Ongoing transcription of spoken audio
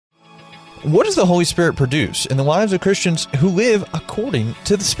What does the Holy Spirit produce in the lives of Christians who live according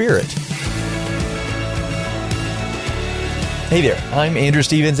to the Spirit? Hey there, I'm Andrew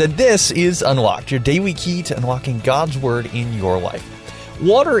Stevens, and this is Unlocked, your daily key to unlocking God's Word in your life.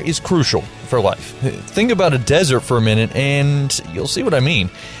 Water is crucial for life. Think about a desert for a minute, and you'll see what I mean.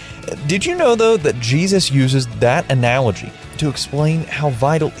 Did you know, though, that Jesus uses that analogy to explain how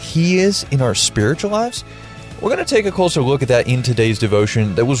vital He is in our spiritual lives? We're going to take a closer look at that in today's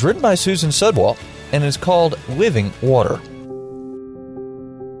devotion that was written by Susan Sudwalt and is called Living Water.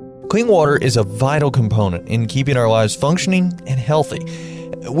 Clean water is a vital component in keeping our lives functioning and healthy.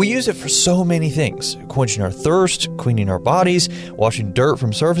 We use it for so many things: quenching our thirst, cleaning our bodies, washing dirt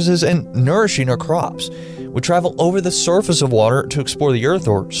from surfaces, and nourishing our crops. We travel over the surface of water to explore the earth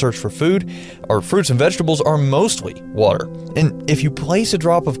or search for food. Our fruits and vegetables are mostly water. And if you place a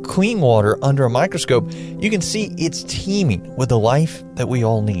drop of clean water under a microscope, you can see it's teeming with the life that we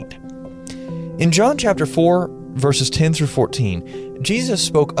all need. In John chapter 4, verses 10 through 14, Jesus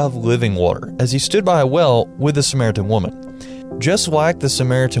spoke of living water as He stood by a well with the Samaritan woman. Just like the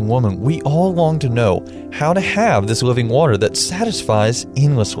Samaritan woman, we all long to know how to have this living water that satisfies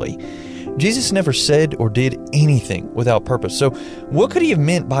endlessly. Jesus never said or did anything without purpose. So what could He have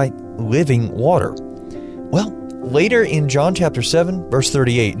meant by living water? Well, later in John chapter 7, verse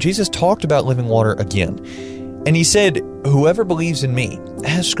 38, Jesus talked about living water again. And He said, "Whoever believes in me,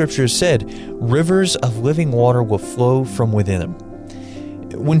 as Scripture said, rivers of living water will flow from within him."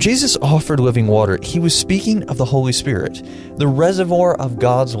 When Jesus offered living water, He was speaking of the Holy Spirit, the reservoir of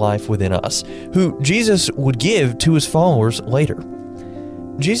God's life within us, who Jesus would give to His followers later.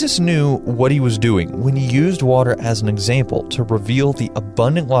 Jesus knew what He was doing when He used water as an example to reveal the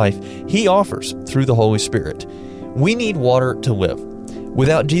abundant life He offers through the Holy Spirit. We need water to live.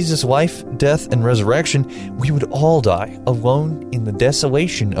 Without Jesus' life, death, and resurrection, we would all die alone in the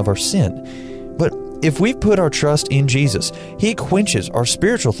desolation of our sin. But if we put our trust in Jesus, He quenches our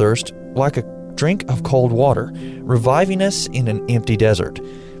spiritual thirst like a drink of cold water, reviving us in an empty desert.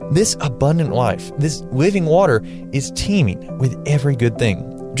 This abundant life, this living water, is teeming with every good thing,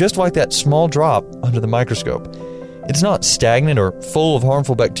 just like that small drop under the microscope. It's not stagnant or full of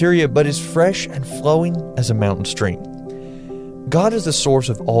harmful bacteria, but is fresh and flowing as a mountain stream. God is the source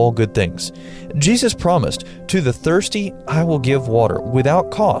of all good things. Jesus promised, "To the thirsty I will give water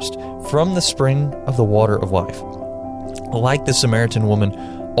without cost from the spring of the water of life." Like the Samaritan woman,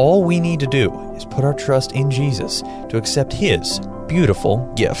 all we need to do is put our trust in Jesus to accept His beautiful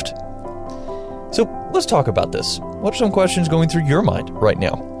gift. So let's talk about this. What are some questions going through your mind right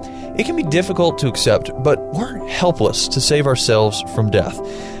now? It can be difficult to accept, but we're helpless to save ourselves from death.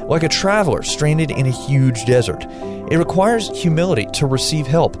 Like a traveler stranded in a huge desert, it requires humility to receive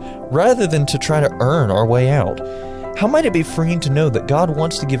help rather than to try to earn our way out. How might it be freeing to know that God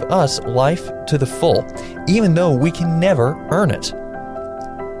wants to give us life to the full, even though we can never earn it?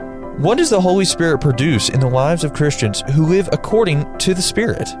 What does the Holy Spirit produce in the lives of Christians who live according to the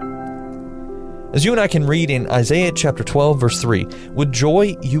Spirit? As you and I can read in Isaiah chapter 12, verse 3, "With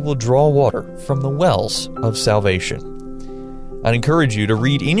joy you will draw water from the wells of salvation." I'd encourage you to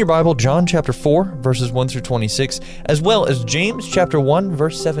read in your Bible John chapter 4, verses 1 through 26, as well as James chapter 1,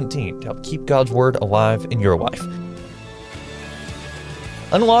 verse 17, to help keep God's Word alive in your life.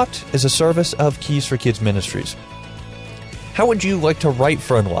 Unlocked is a service of Keys for Kids Ministries. How would you like to write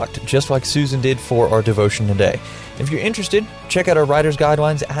for Unlocked, just like Susan did for our devotion today? If you're interested, check out our writer's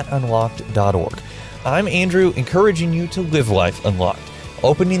guidelines at unlocked.org. I'm Andrew, encouraging you to live life unlocked,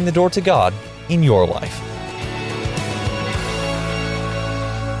 opening the door to God in your life.